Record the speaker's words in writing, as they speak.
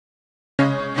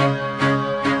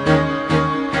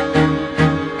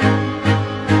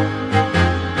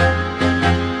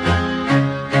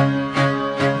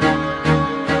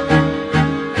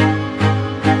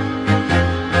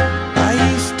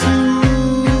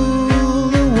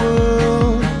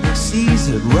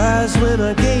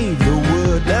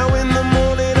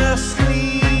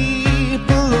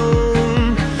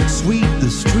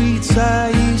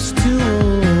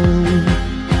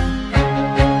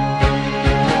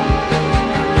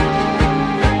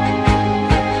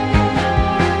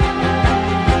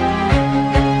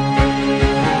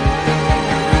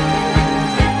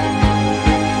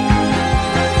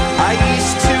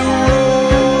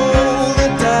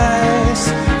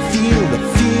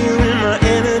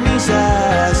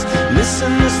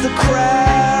the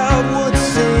crowd would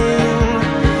sing.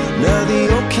 Now the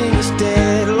old king is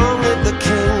dead, long live the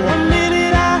king. One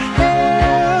minute I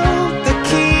held the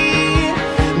key,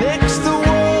 next the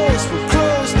walls were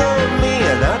closed on me,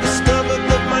 and I discovered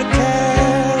that my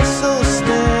castle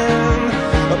stand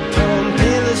upon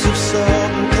pillars of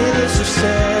salt and pillars of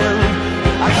sand.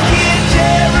 I hear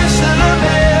Jerusalem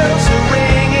bells are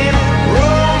ringing,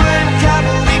 Roman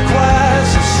cavalry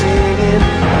choirs are singing.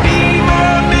 Be my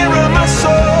mirror, my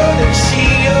sword and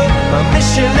shield, my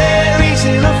missionaries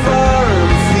in a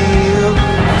foreign field.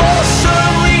 For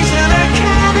some reason I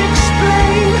can't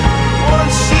explain,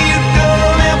 once you've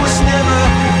gone it was never,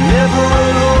 never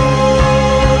an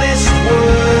honest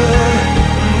word.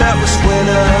 And that was when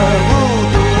I ruled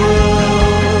the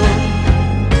world.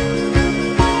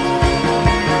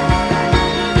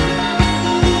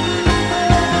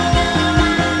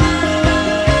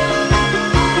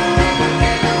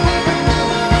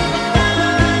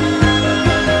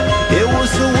 It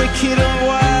was a wicked and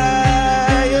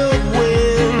wild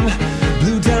wind,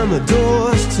 blew down the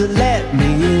doors to let me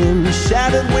in.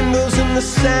 Shattered windows and the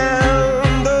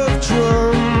sound of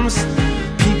drums.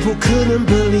 People couldn't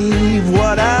believe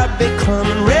what I'd become.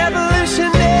 And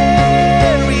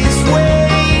revolutionaries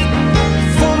wait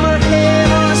for my head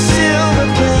on a silver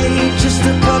plate, just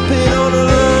a puppet on a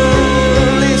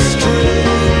lonely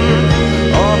string.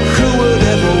 Oh, who would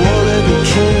ever wanna be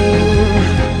king?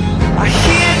 I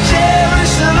hear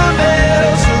Jerusalem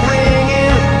bells are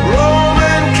ringing,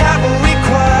 Roman cavalry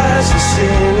choirs are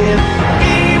singing.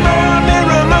 Be my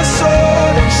mirror, my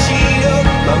sword and shield,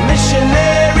 my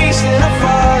missionaries in a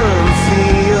foreign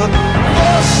field.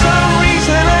 For some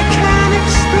reason I can't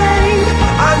explain,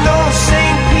 I know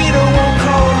St. Peter won't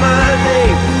call my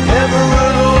name, never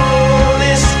an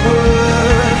honest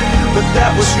word. But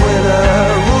that was when I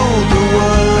ruled the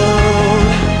world.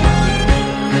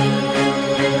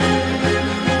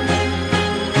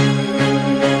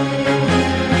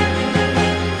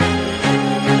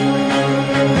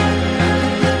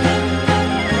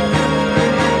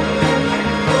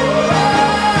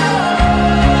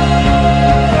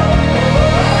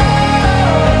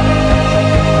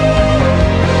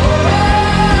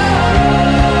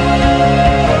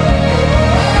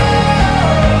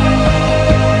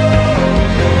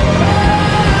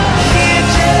 Hear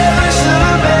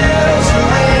Jerusalem bells are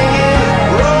ringing,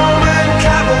 Roman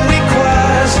cavalry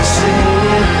choirs are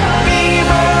singing. Be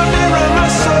my mirror, my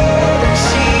sword and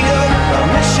shield, my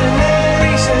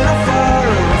missionaries in a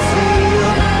foreign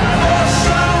field. For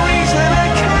some reason I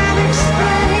can't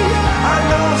explain, I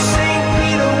know St.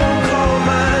 Peter won't call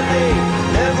my name,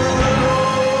 never an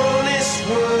honest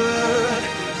word.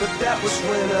 But that was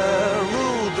when I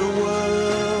ruled the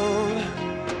world.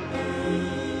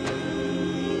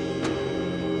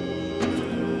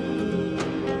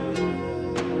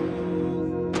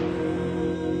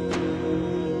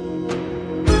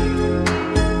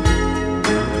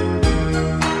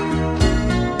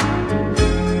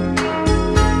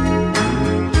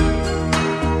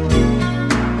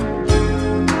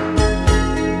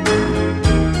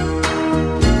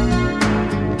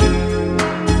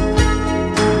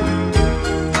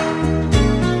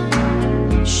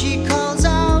 She calls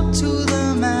out to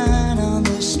the man on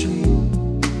the street,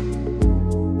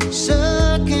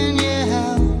 "Sir, can you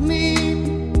help me?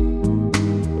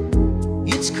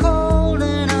 It's cold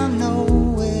and I'm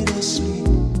nowhere to sleep.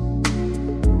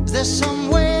 Is there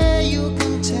somewhere you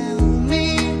can tell me?"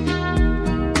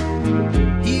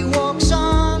 He walks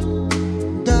on,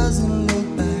 doesn't look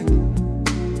back.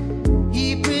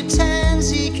 He pretends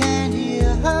he can't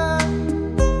hear her,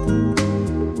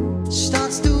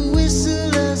 starts to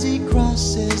whistle as he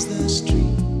crosses the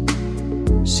street.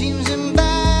 Seems